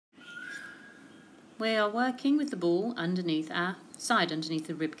we are working with the ball underneath our side, underneath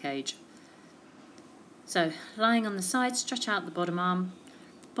the rib cage. So lying on the side, stretch out the bottom arm.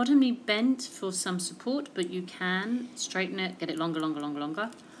 Bottom knee bent for some support, but you can straighten it, get it longer.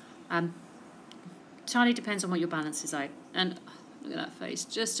 Entirely depends on what your balance is like. And look at that face,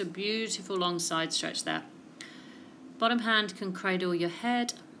 just a beautiful long side stretch there. Bottom hand can cradle your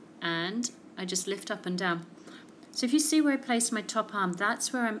head, and I just lift up and down. So if you see where I place my top arm,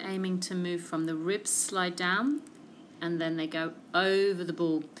 that's where I'm aiming to move from. The ribs slide down, and then they go over the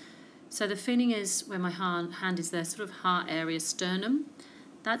ball. So the feeling is where my hand is there, sort of heart area, sternum.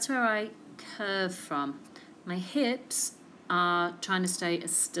 That's where I curve from. My hips are trying to stay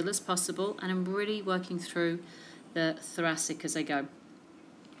as still as possible, and I'm really working through the thoracic as I go.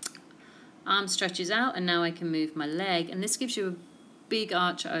 Arm stretches out, and now I can move my leg, and this gives you a big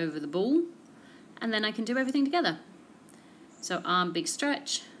arch over the ball, and then I can do everything together. So arm, big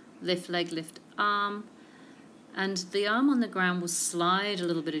stretch, lift leg, lift arm, and the arm on the ground will slide a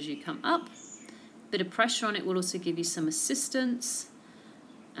little bit as you come up. A bit of pressure on it will also give you some assistance.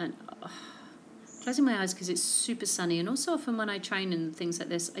 And closing my eyes because it's super sunny, and also often when I train and things like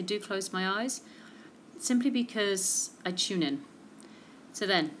this, I do close my eyes simply because I tune in. So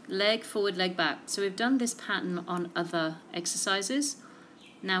then, leg forward, leg back. So we've done this pattern on other exercises.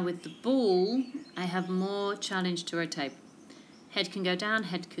 Now with the ball, I have more challenge to rotate. Head can go down,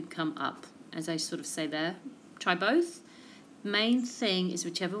 head could come up. As I sort of say there, try both. Main thing is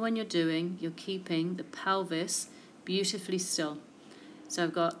whichever one you're doing, you're keeping the pelvis beautifully still. So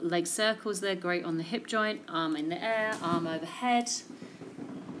I've got leg circles there, great on the hip joint, arm in the air, arm overhead.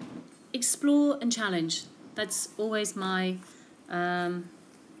 Explore and challenge. That's always my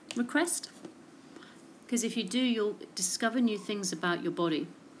request. Because if you do, you'll discover new things about your body.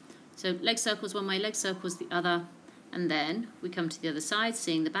 So leg circles one way, leg circles the other, and then we come to the other side,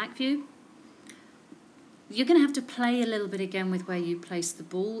 seeing the back view. You're going to have to play a little bit again with where you place the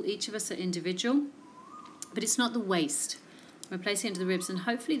ball. Each of us are individual, but it's not the waist. We're placing it into the ribs, and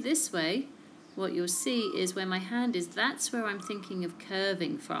hopefully this way, what you'll see is where my hand is, that's where I'm thinking of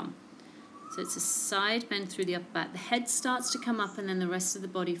curving from. So it's a side bend through the upper back. The head starts to come up, and then the rest of the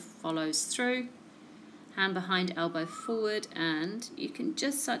body follows through. Hand behind, elbow forward, and you can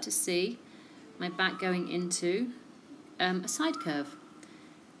just start to see my back going into a side curve.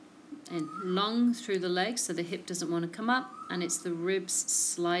 And long through the legs, so the hip doesn't want to come up, and it's the ribs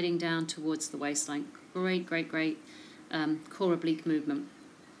sliding down towards the waistline. Great, great, great. Core oblique movement.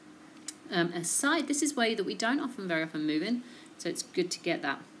 Aside, this is way that we don't very often move in, so it's good to get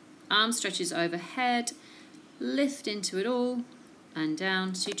that. Arm stretches overhead, lift into it all, and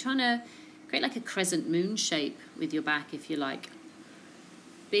down. So you're trying to create like a crescent moon shape with your back, if you like.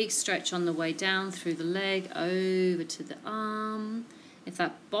 Big stretch on the way down through the leg, over to the arm. If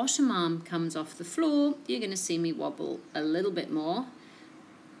that bottom arm comes off the floor, you're going to see me wobble a little bit more.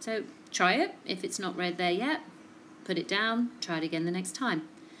 So try it. If it's not right there yet, put it down, try it again the next time.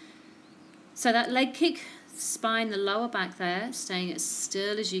 So that leg kick, spine, the lower back there, staying as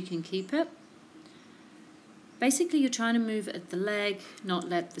still as you can keep it. Basically, you're trying to move at the leg, not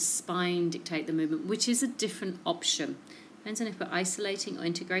let the spine dictate the movement, which is a different option. Depends on if we're isolating or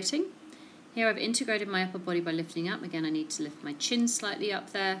integrating. Here I've integrated my upper body by lifting up. Again, I need to lift my chin slightly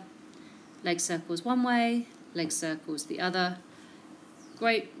up there. Leg circles one way, leg circles the other.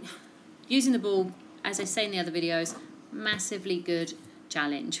 Great. Using the ball, as I say in the other videos, massively good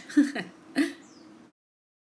challenge.